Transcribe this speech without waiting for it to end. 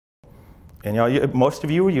And most of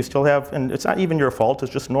you still have, and it's not even your fault,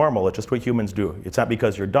 it's just normal, it's just what humans do. It's not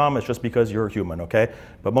because you're dumb, it's just because you're human, okay?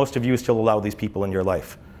 But most of you still allow these people in your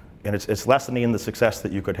life. And it's lessening the success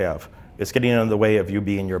that you could have. It's getting in the way of you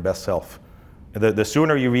being your best self. The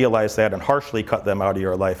sooner you realize that and harshly cut them out of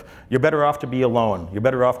your life, you're better off to be alone. You're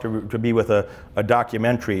better off to be with a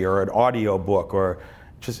documentary or an audio book or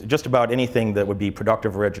just about anything that would be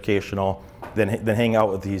productive or educational than hang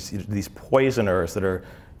out with these poisoners that are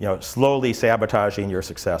slowly sabotaging your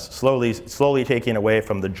success, slowly taking away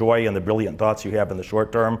from the joy and the brilliant thoughts you have in the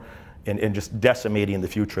short term and just decimating the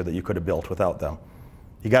future that you could have built without them.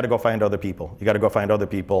 You got to go find other people. You got to go find other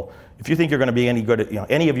people. If you think you're going to be any good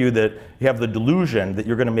at, any of you that you have the delusion that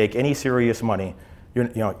you're going to make any serious money,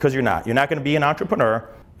 because you're not. You're not going to be an entrepreneur.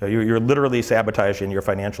 You're literally sabotaging your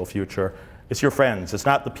financial future. It's your friends. It's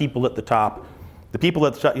not the people at the top. The people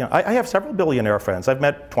at the top, I have several billionaire friends. I've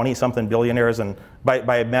met 20-something billionaires, and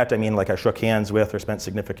by met I mean like I shook hands with or spent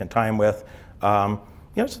significant time with.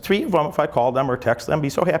 Three of them, if I call them or text them, be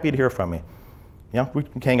so happy to hear from me. We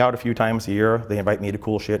can hang out a few times a year. They invite me to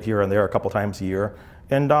cool shit here and there a couple times a year,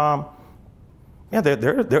 and they're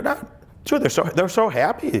not. Sure, they're so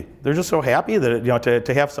happy. They're just so happy that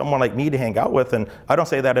to have someone like me to hang out with, and I don't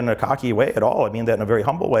say that in a cocky way at all. I mean that in a very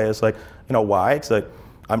humble way. It's like, why? It's like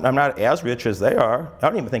I'm not as rich as they are. I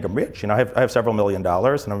don't even think I'm rich. I have several $1 million,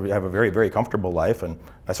 and I have a very, very comfortable life, and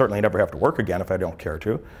I certainly never have to work again if I don't care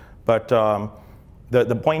to. But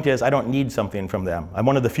the point is, I don't need something from them. I'm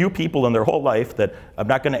one of the few people in their whole life that I'm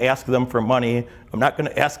not going to ask them for money. I'm not going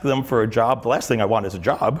to ask them for a job. The last thing I want is a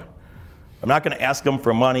job. I'm not going to ask them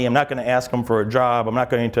for money. I'm not going to ask them for a job. I'm not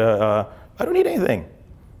going to, I don't need anything.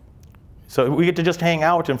 So we get to just hang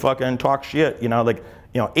out and fucking talk shit,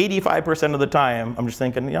 85% of the time, I'm just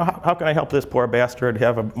thinking, how can I help this poor bastard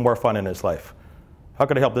have more fun in his life? How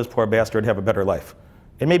can I help this poor bastard have a better life?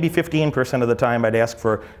 And maybe 15% of the time I'd ask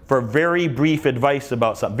for very brief advice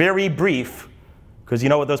about something. Very brief, because you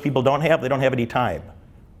know what those people don't have? They don't have any time.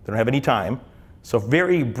 They don't have any time. So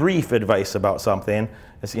very brief advice about something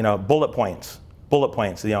is, bullet points. Bullet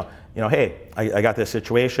points. Hey, I got this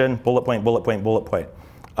situation. Bullet point, bullet point, bullet point.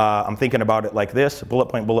 I'm thinking about it like this. Bullet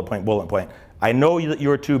point, bullet point, bullet point. I know that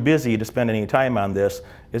you're too busy to spend any time on this.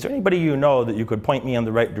 Is there anybody you know that you could point me in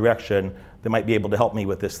the right direction that might be able to help me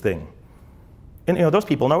with this thing? And those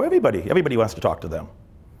people know everybody. Everybody wants to talk to them.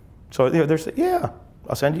 So there's,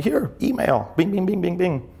 I'll send you here, email, bing, bing, bing, bing,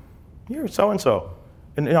 bing. Here, so-and-so.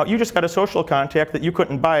 And you just got a social contact that you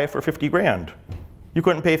couldn't buy for 50 grand. You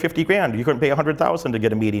couldn't pay 50 grand. You couldn't pay 100,000 to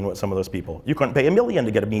get a meeting with some of those people. You couldn't pay $1 million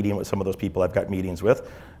to get a meeting with some of those people I've got meetings with.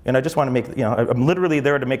 And I just want to make, I'm literally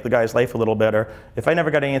there to make the guy's life a little better. If I never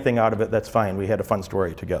got anything out of it, that's fine. We had a fun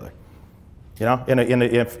story together. And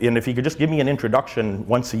if you could just give me an introduction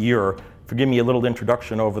once a year, give me a little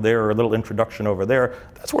introduction over there or a little introduction over there,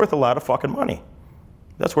 that's worth a lot of fucking money.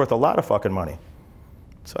 That's worth a lot of fucking money.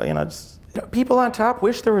 So, people on top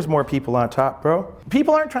wish there was more people on top, bro.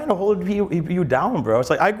 People aren't trying to hold you down, bro. It's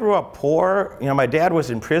like I grew up poor. My dad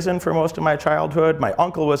was in prison for most of my childhood. My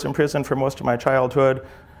uncle was in prison for most of my childhood.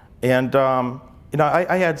 And,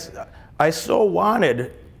 I so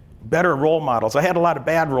wanted better role models. I had a lot of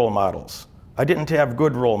bad role models. I didn't have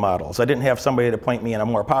good role models. I didn't have somebody to point me in a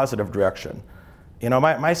more positive direction.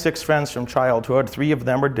 My 6 friends from childhood, 3 of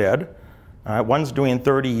them are dead. One's doing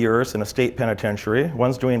 30 years in a state penitentiary.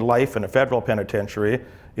 One's doing life in a federal penitentiary.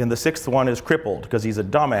 And the 6th one is crippled because he's a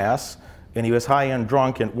dumbass and he was high and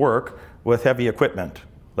drunk at work with heavy equipment,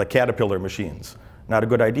 like Caterpillar machines. Not a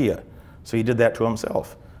good idea. So he did that to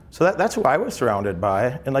himself. So that's who I was surrounded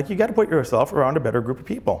by. And you got to put yourself around a better group of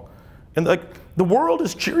people. And the world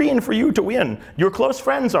is cheering for you to win. Your close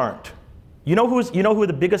friends aren't. You know who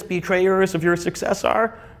the biggest betrayers of your success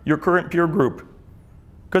are? Your current peer group.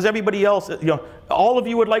 Because everybody else, all of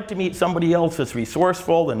you would like to meet somebody else that's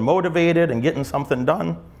resourceful and motivated and getting something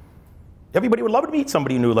done. Everybody would love to meet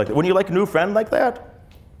somebody new like that. Wouldn't you like a new friend like that?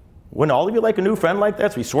 Wouldn't all of you like a new friend like that?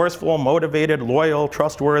 That's resourceful, motivated, loyal,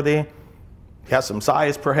 trustworthy, has some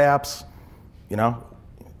size perhaps,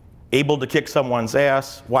 able to kick someone's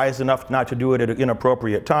ass, wise enough not to do it at an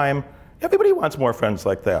inappropriate time. Everybody wants more friends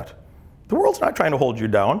like that. The world's not trying to hold you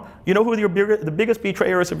down. You know who the biggest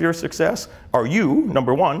betrayers of your success are? You,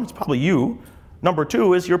 number one, it's probably you. Number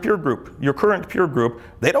 2 is your peer group, your current peer group.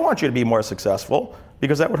 They don't want you to be more successful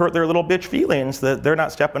because that would hurt their little bitch feelings that they're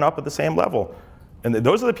not stepping up at the same level. And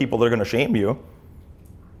those are the people that are going to shame you.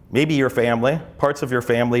 Maybe your family, parts of your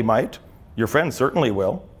family might. Your friends certainly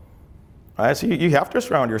will. So you have to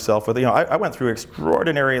surround yourself with, I went through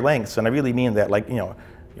extraordinary lengths, and I really mean that,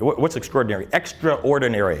 what's extraordinary?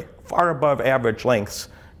 Extraordinary, far above average lengths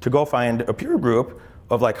to go find a peer group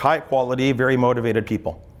of like high quality, very motivated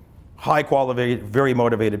people. High quality, very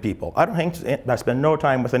motivated people. I spend no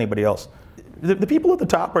time with anybody else. The people at the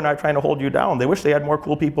top are not trying to hold you down. They wish they had more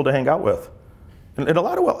cool people to hang out with. And a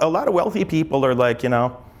lot of wealthy people are like,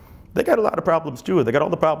 they got a lot of problems too. They got all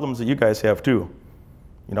the problems that you guys have too.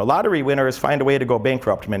 Lottery winners find a way to go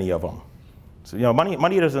bankrupt, many of them. So,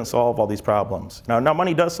 money doesn't solve all these problems. Now,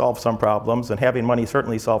 money does solve some problems, and having money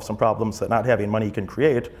certainly solves some problems that not having money can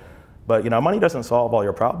create. But, money doesn't solve all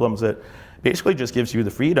your problems. It basically just gives you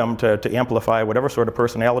the freedom to amplify whatever sort of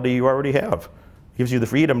personality you already have. It gives you the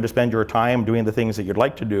freedom to spend your time doing the things that you'd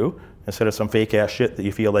like to do instead of some fake-ass shit that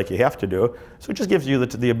you feel like you have to do. So it just gives you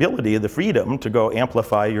the ability, the freedom to go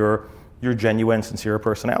amplify your genuine, sincere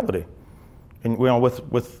personality. And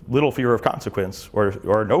with little fear of consequence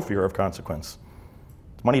or no fear of consequence.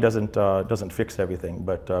 Money doesn't fix everything,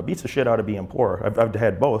 but beats the shit out of being poor. I've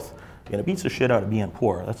had both, and it beats the shit out of being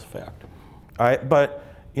poor. That's a fact. All right, but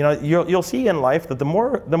you'll see in life that the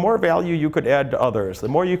more value you could add to others, the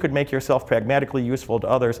more you could make yourself pragmatically useful to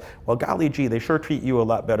others. Well, golly gee, they sure treat you a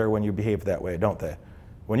lot better when you behave that way, don't they?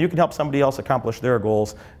 When you can help somebody else accomplish their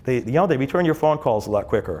goals, they return your phone calls a lot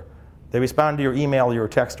quicker. They respond to your email, your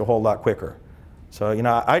text a whole lot quicker. So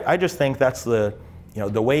I just think that's the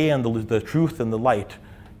way and the truth and the light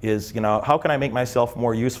is how can I make myself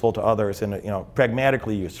more useful to others and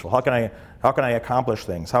pragmatically useful? How can I accomplish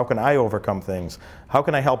things? How can I overcome things? How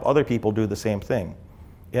can I help other people do the same thing?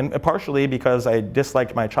 And partially because I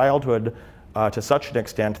disliked my childhood to such an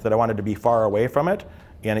extent that I wanted to be far away from it,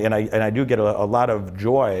 and I do get a lot of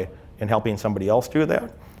joy in helping somebody else do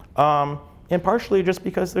that. And partially just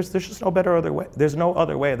because there's just no other way. There's no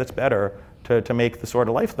other way that's better to make the sort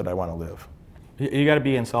of life that I want to live. You got to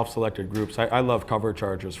be in self-selected groups. I love cover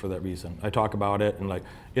charges for that reason. I talk about it, and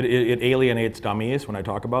it alienates dummies when I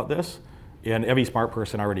talk about this. And every smart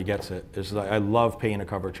person already gets it. It's like, I love paying a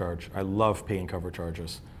cover charge. I love paying cover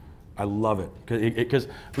charges. I love it because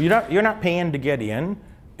you're not paying to get in.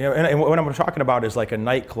 And what I'm talking about is like a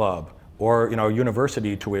nightclub or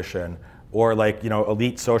university tuition. Or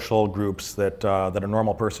elite social groups that a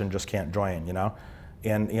normal person just can't join,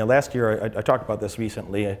 And last year I talked about this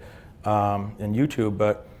recently in YouTube,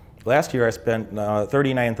 but last year I spent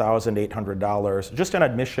 $39,800 just on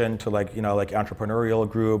admission to like entrepreneurial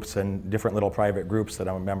groups and different little private groups that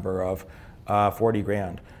I'm a member of, 40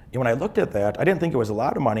 grand. And when I looked at that, I didn't think it was a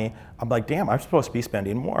lot of money. I'm like, damn, I'm supposed to be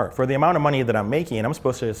spending more. For the amount of money that I'm making, I'm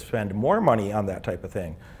supposed to spend more money on that type of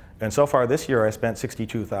thing. And so far this year, I spent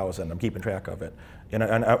 $62,000. I'm keeping track of it, and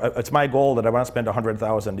it's my goal that I want to spend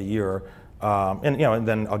 $100,000 a year, and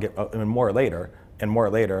then I'll get more later and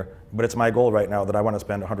more later. But it's my goal right now that I want to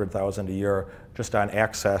spend $100,000 a year just on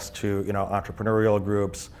access to entrepreneurial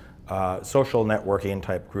groups, social networking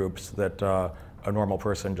type groups that a normal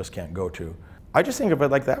person just can't go to. I just think of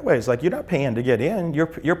it like that way. It's like you're not paying to get in.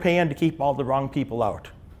 You're paying to keep all the wrong people out.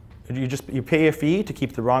 You pay a fee to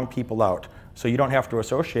keep the wrong people out. So you don't have to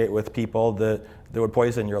associate with people that would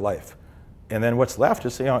poison your life. And then what's left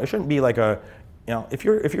is, it shouldn't be like if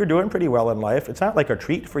you're doing pretty well in life, it's not like a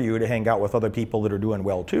treat for you to hang out with other people that are doing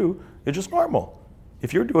well too. It's just normal.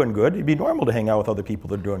 If you're doing good, it'd be normal to hang out with other people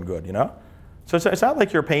that are doing good, So it's not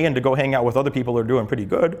like you're paying to go hang out with other people that are doing pretty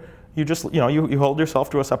good. You just, you hold yourself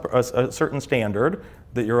to a certain standard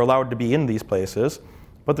that you're allowed to be in these places.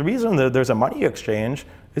 But the reason that there's a money exchange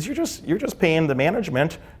is you're just paying the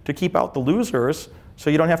management to keep out the losers, so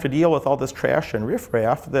you don't have to deal with all this trash and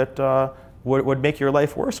riffraff that would make your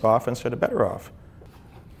life worse off instead of better off.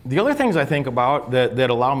 The other things I think about that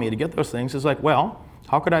allow me to get those things is like, well,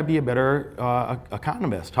 how could I be a better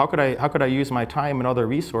economist? How could I use my time and other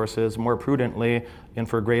resources more prudently and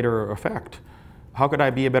for greater effect? How could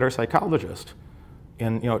I be a better psychologist?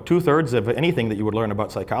 And 2/3 of anything that you would learn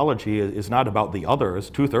about psychology is not about the others.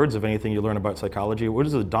 2/3 of anything you learn about psychology, what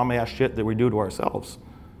is the dumbass shit that we do to ourselves?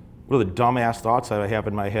 What are the dumbass thoughts that I have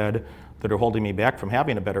in my head that are holding me back from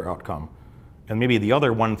having a better outcome? And maybe the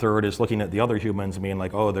other 1/3 is looking at the other humans and being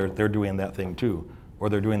like, oh, they're doing that thing too. Or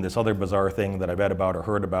they're doing this other bizarre thing that I've read about or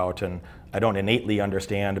heard about and I don't innately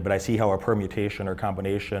understand, but I see how a permutation or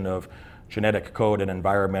combination of genetic code and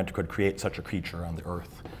environment could create such a creature on the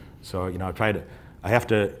earth. So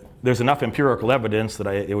there's enough empirical evidence that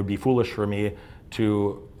it would be foolish for me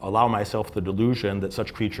to allow myself the delusion that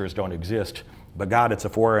such creatures don't exist. But God, it's a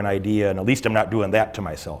foreign idea, and at least I'm not doing that to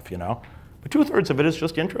myself, But 2/3 of it is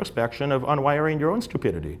just introspection of unwiring your own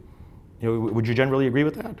stupidity. Would you generally agree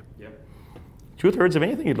with that? Yep. 2/3 of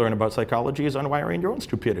anything you'd learn about psychology is unwiring your own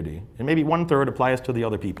stupidity. And maybe 1/3 applies to the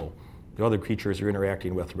other people, the other creatures you're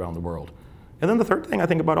interacting with around the world. And then the third thing I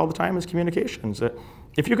think about all the time is communications.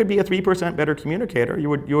 If you could be a 3% better communicator, you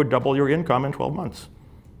would double your income in 12 months.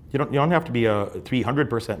 You don't have to be a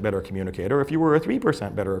 300% better communicator. If you were a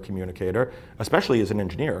 3% better communicator, especially as an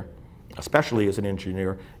engineer,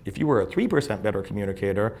 if you were a 3% better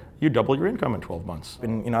communicator, you double your income in 12 months.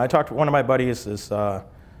 And I talked to one of my buddies, he's a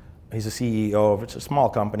CEO of, it's a small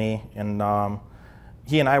company, and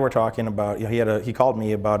he and I were talking about, he called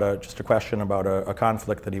me about just a question about a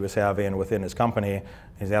conflict that he was having within his company.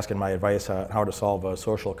 He's asking my advice on how to solve a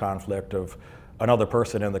social conflict of another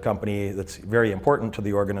person in the company that's very important to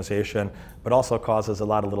the organization, but also causes a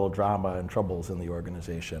lot of little drama and troubles in the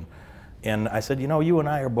organization. And I said, you and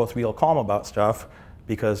I are both real calm about stuff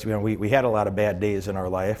because we had a lot of bad days in our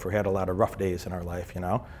life, or had a lot of rough days in our life,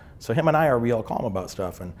 So him and I are real calm about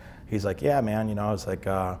stuff. And he's like, yeah, man, I was like,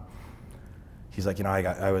 he's like,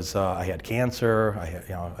 I had cancer,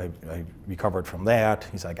 I recovered from that.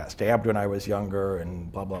 He's like, I got stabbed when I was younger,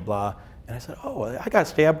 and blah, blah, blah. And I said, oh, I got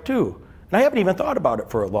stabbed too. And I haven't even thought about it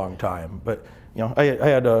for a long time, but I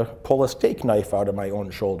had to pull a steak knife out of my own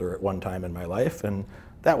shoulder at one time in my life, and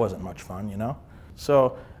that wasn't much fun,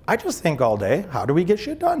 So I just think all day, how do we get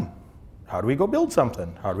shit done? How do we go build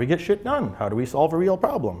something? How do we get shit done? How do we solve a real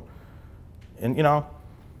problem? And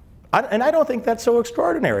I don't think that's so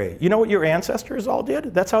extraordinary. You know what your ancestors all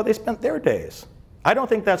did? That's how they spent their days. I don't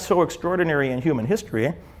think that's so extraordinary in human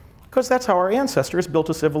history, because that's how our ancestors built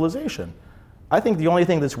a civilization. I think the only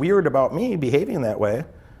thing that's weird about me behaving that way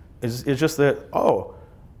is just that,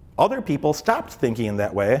 other people stopped thinking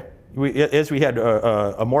that way. As we had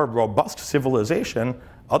a more robust civilization,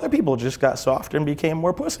 other people just got soft and became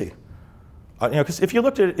more pussy. Because if you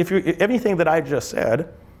looked at everything that I just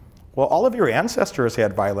said, well, all of your ancestors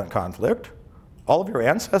had violent conflict. All of your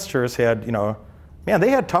ancestors had, man,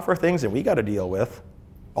 they had tougher things than we got to deal with.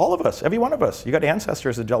 All of us, every one of us. You got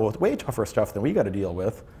ancestors that dealt with way tougher stuff than we got to deal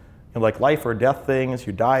with. Like life or death things,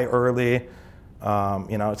 you die early,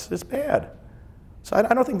 it's bad. So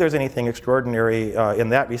I don't think there's anything extraordinary in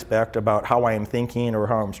that respect about how I am thinking or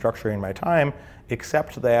how I'm structuring my time,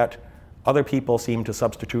 except that other people seem to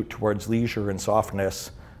substitute towards leisure and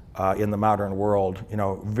softness in the modern world,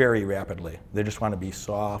 very rapidly. They just want to be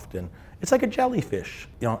soft, and it's like a jellyfish.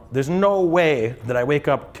 There's no way that I wake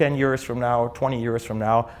up 10 years from now, 20 years from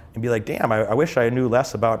now, and be like, damn, I wish I knew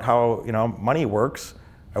less about how money works.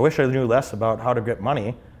 I wish I knew less about how to get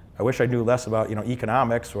money. I wish I knew less about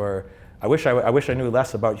economics, or I wish I knew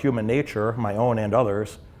less about human nature, my own and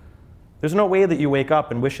others. There's no way that you wake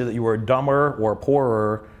up and wish that you were dumber or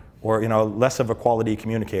poorer or less of a quality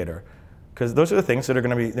communicator, because those are the things that are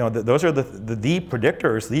going to be those are the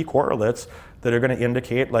predictors, the correlates that are going to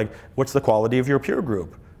indicate like what's the quality of your peer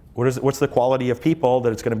group, what's the quality of people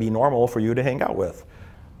that it's going to be normal for you to hang out with.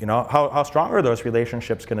 How strong are those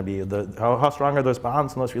relationships going to be? How strong are those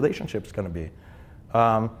bonds and those relationships going to be?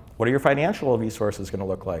 What are your financial resources going to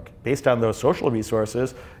look like? Based on those social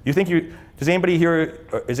resources, is anybody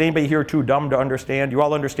here too dumb to understand? You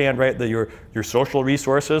all understand, right, that your social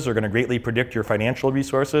resources are going to greatly predict your financial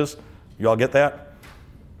resources? You all get that?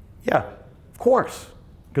 Yeah, of course,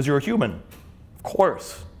 because you're a human, of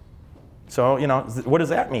course. So, what does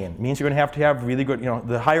that mean? It means you're going to have really good,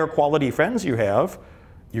 the higher quality friends you have,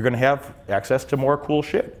 you're going to have access to more cool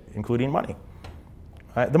shit, including money.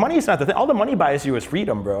 The money is not the thing. All the money buys you is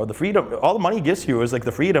freedom, bro. All the money gives you is like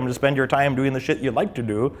the freedom to spend your time doing the shit you like to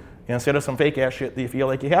do instead of some fake ass shit that you feel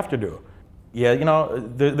like you have to do. Yeah,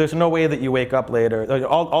 there's no way that you wake up later.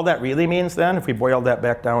 All that really means then, if we boil that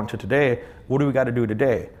back down to today, what do we got to do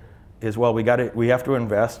today? Is, well, we have to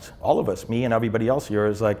invest, all of us, me and everybody else here,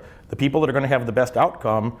 is like the people that are going to have the best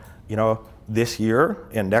outcome, this year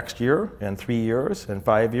and next year and 3 years and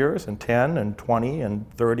 5 years and 10 and 20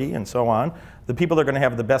 and 30 and so on. The people that are going to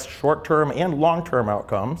have the best short-term and long-term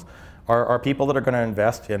outcomes are people that are going to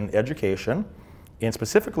invest in education, and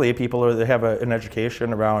specifically people that have an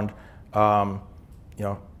education around,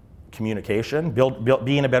 communication,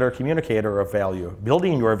 being a better communicator of value,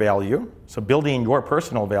 building your value, so building your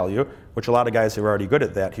personal value, which a lot of guys are already good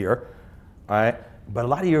at that here, all right? But a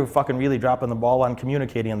lot of you are fucking really dropping the ball on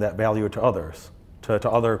communicating that value to others, to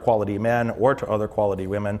other quality men or to other quality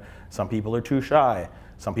women. Some people are too shy.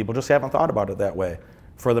 Some people just haven't thought about it that way.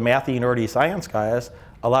 For the mathy, nerdy science guys,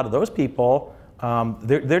 a lot of those people,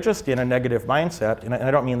 they're just in a negative mindset, and I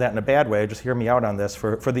don't mean that in a bad way, just hear me out on this.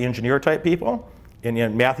 For the engineer type people, and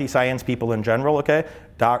mathy science people in general, okay?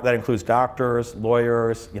 That includes doctors,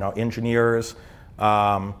 lawyers, engineers,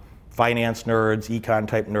 finance nerds, econ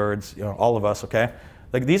type nerds, all of us, okay?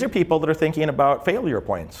 Like, these are people that are thinking about failure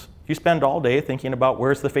points. You spend all day thinking about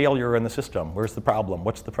where's the failure in the system, where's the problem,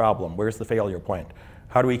 what's the problem, where's the failure point?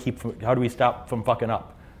 How do we stop from fucking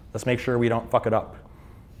up? Let's make sure we don't fuck it up.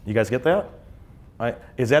 You guys get that? Right?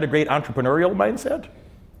 Is that a great entrepreneurial mindset?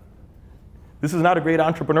 This is not a great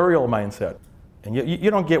entrepreneurial mindset. And you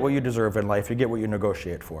don't get what you deserve in life, you get what you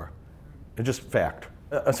negotiate for. It's just fact.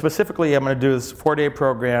 Specifically, I'm going to do this 4-day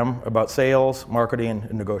program about sales, marketing,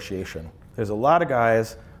 and negotiation. There's a lot of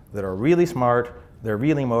guys that are really smart, they're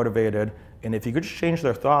really motivated, and if you could just change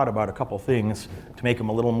their thought about a couple things to make them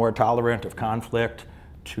a little more tolerant of conflict,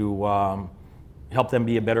 to help them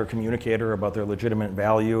be a better communicator about their legitimate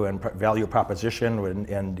value and value proposition,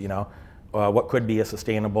 and you know, what could be a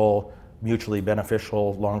sustainable, mutually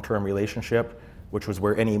beneficial long-term relationship, which was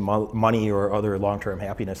where any money or other long-term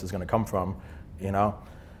happiness is going to come from, you know.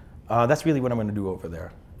 That's really what I'm going to do over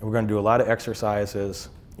there. And we're going to do a lot of exercises.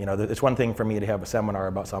 You know, it's one thing for me to have a seminar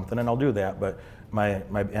about something, and I'll do that, but my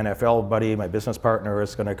NFL buddy, my business partner,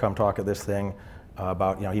 is going to come talk at this thing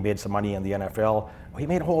about, you know, he made some money in the NFL. Well, he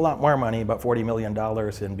made a whole lot more money, about $40 million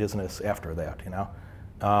in business after that, you know.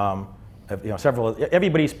 You know,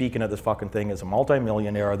 everybody speaking at this fucking thing is a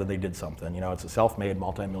multimillionaire that they did something. You know, it's a self-made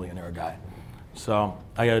multimillionaire guy. So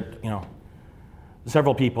I got, you know,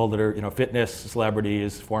 several people that are, you know, fitness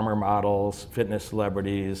celebrities, former models, fitness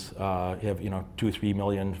celebrities, have, you know, 2-3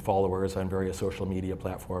 million followers on various social media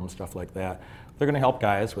platforms, stuff like that. They're going to help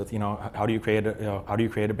guys with, you know, how do you create a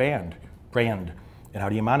brand, and how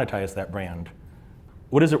do you monetize that brand?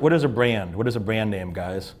 What is a brand? What is a brand name,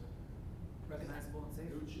 guys? Recognizable and safe.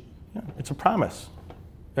 Yeah, it's a promise.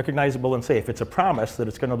 Recognizable and safe. It's a promise that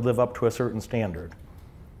it's going to live up to a certain standard.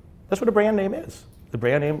 That's what a brand name is. The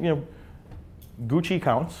brand name, you know, Gucci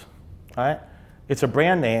counts, right? It's a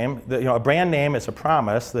brand name. You know, a brand name is a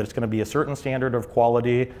promise that it's going to be a certain standard of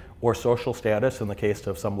quality or social status in the case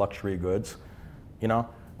of some luxury goods. You know,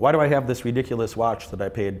 why do I have this ridiculous watch that I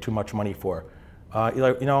paid too much money for? A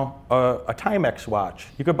Timex watch.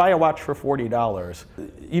 You could buy a watch for $40.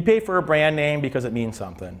 You pay for a brand name because it means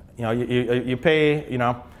something. You know, you pay, you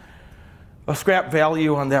know, a scrap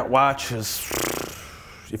value on that watch is,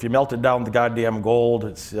 if you melted down the goddamn gold,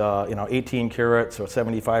 it's you know, 18 carats, so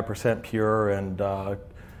 75% pure, and a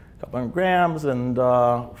couple hundred grams, and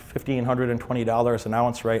 $1,520 an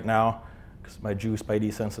ounce right now, because my Jew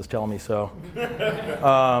spidey senses tell me so.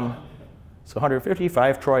 So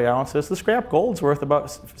 155 troy ounces. The scrap gold's worth about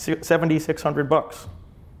 $7,600.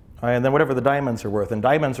 And then whatever the diamonds are worth. And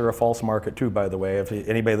diamonds are a false market too, by the way. If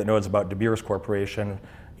anybody that knows about De Beers Corporation,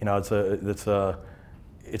 you know,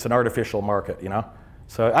 it's an artificial market, you know.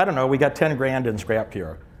 So I don't know, we got 10 grand in scrap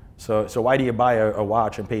here. So why do you buy a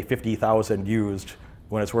watch and pay 50,000 used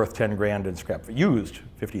when it's worth 10 grand in scrap? Used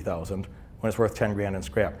 50,000 when it's worth 10 grand in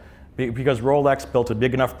scrap. Because Rolex built a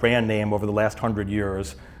big enough brand name over the last 100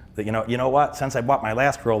 years that, you know what, since I bought my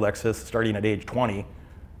last Rolexes starting at age 20,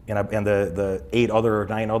 and the 9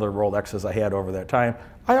 other Rolexes I had over that time,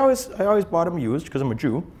 I always bought them used because I'm a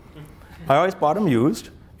Jew. I always bought them used,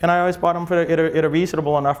 and I always bought them at a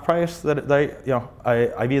reasonable enough price that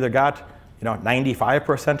I've either got, you know,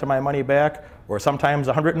 95% of my money back, or sometimes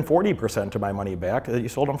 140% of my money back that you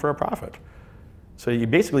sold them for a profit. So you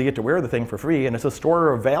basically get to wear the thing for free, and it's a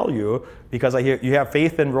store of value because you have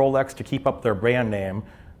faith in Rolex to keep up their brand name,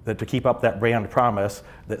 to keep up that brand promise,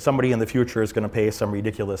 that somebody in the future is going to pay some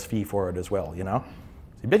ridiculous fee for it as well, you know?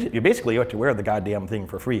 You basically have to wear the goddamn thing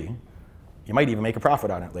for free. You might even make a profit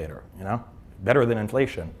on it later, you know? Better than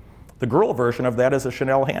inflation. The girl version of that is a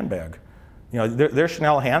Chanel handbag. You know, there's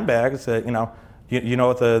Chanel handbags that, you know,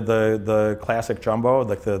 the classic jumbo,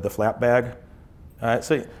 like the flat bag.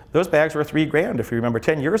 So those bags were $3 grand. If you remember,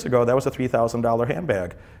 10 years ago, that was a $3,000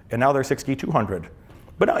 handbag, and now they're $6,200.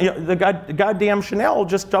 But you know, the goddamn Chanel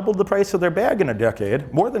just doubled the price of their bag in a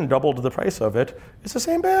decade, more than doubled the price of it. It's the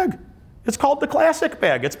same bag. It's called the classic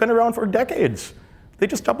bag. It's been around for decades. They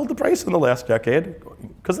just doubled the price in the last decade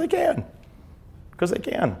because they can. Because they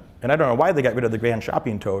can. And I don't know why they got rid of the grand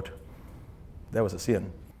shopping tote. That was a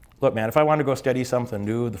sin. Look, man, if I wanted to go study something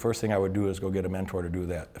new, the first thing I would do is go get a mentor to do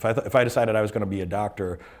that. If I decided I was going to be a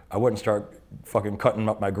doctor, I wouldn't start fucking cutting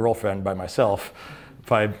up my girlfriend by myself.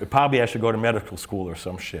 Probably I should go to medical school or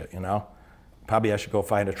some shit, you know? Probably I should go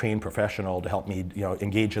find a trained professional to help me, you know,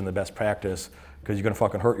 engage in the best practice, because you're going to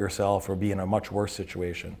fucking hurt yourself or be in a much worse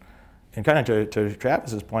situation. And kind of to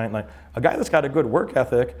Travis's point, like, a guy that's got a good work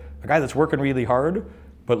ethic, a guy that's working really hard,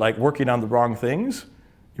 but like working on the wrong things,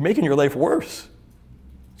 you're making your life worse.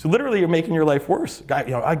 So literally, you're making your life worse. Guy,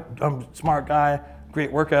 you know, I'm a smart guy,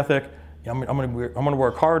 great work ethic. You know, I'm gonna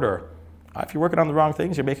work harder. If you're working on the wrong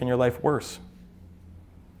things, you're making your life worse.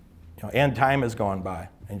 You know, and time is going by,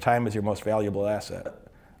 and time is your most valuable asset.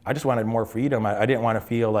 I just wanted more freedom. I didn't want to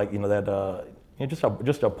feel like, you know, that you know,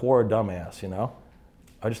 just a poor dumbass. You know,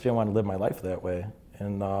 I just didn't want to live my life that way,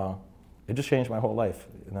 and it just changed my whole life.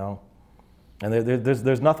 You know, And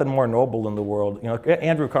there's nothing more noble in the world. You know,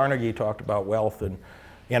 Andrew Carnegie talked about wealth, and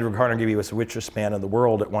Andrew Carnegie was the richest man in the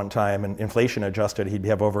world at one time, and inflation adjusted, he'd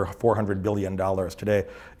have over $400 billion today.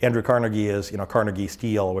 Andrew Carnegie is, you know, Carnegie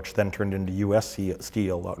Steel, which then turned into US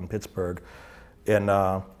Steel out in Pittsburgh.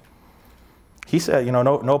 And he said, you know,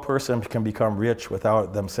 no person can become rich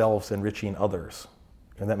without themselves enriching others.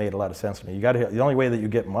 And that made a lot of sense to me. The only way that you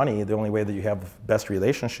get money, the only way that you have the best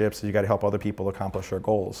relationships is you got to help other people accomplish their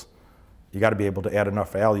goals. You got to be able to add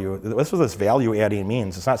enough value. That's what this value adding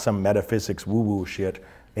means. It's not some metaphysics woo-woo shit.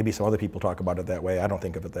 Maybe some other people talk about it that way. I don't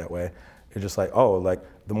think of it that way. It's just like, oh, like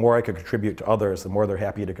the more I can contribute to others, the more they're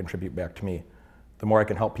happy to contribute back to me. The more I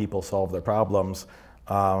can help people solve their problems,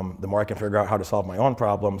 the more I can figure out how to solve my own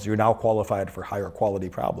problems, you're now qualified for higher quality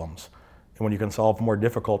problems. And when you can solve more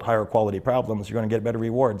difficult, higher quality problems, you're going to get better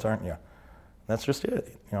rewards, aren't you? That's just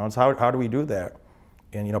it. You know, it's how do we do that?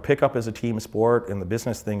 And you know, pickup is a team sport, and the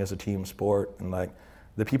business thing is a team sport. And like,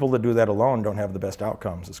 the people that do that alone don't have the best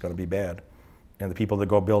outcomes. It's going to be bad. And the people that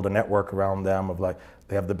go build a network around them of like,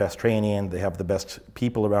 they have the best training, they have the best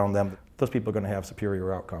people around them, those people are going to have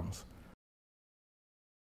superior outcomes.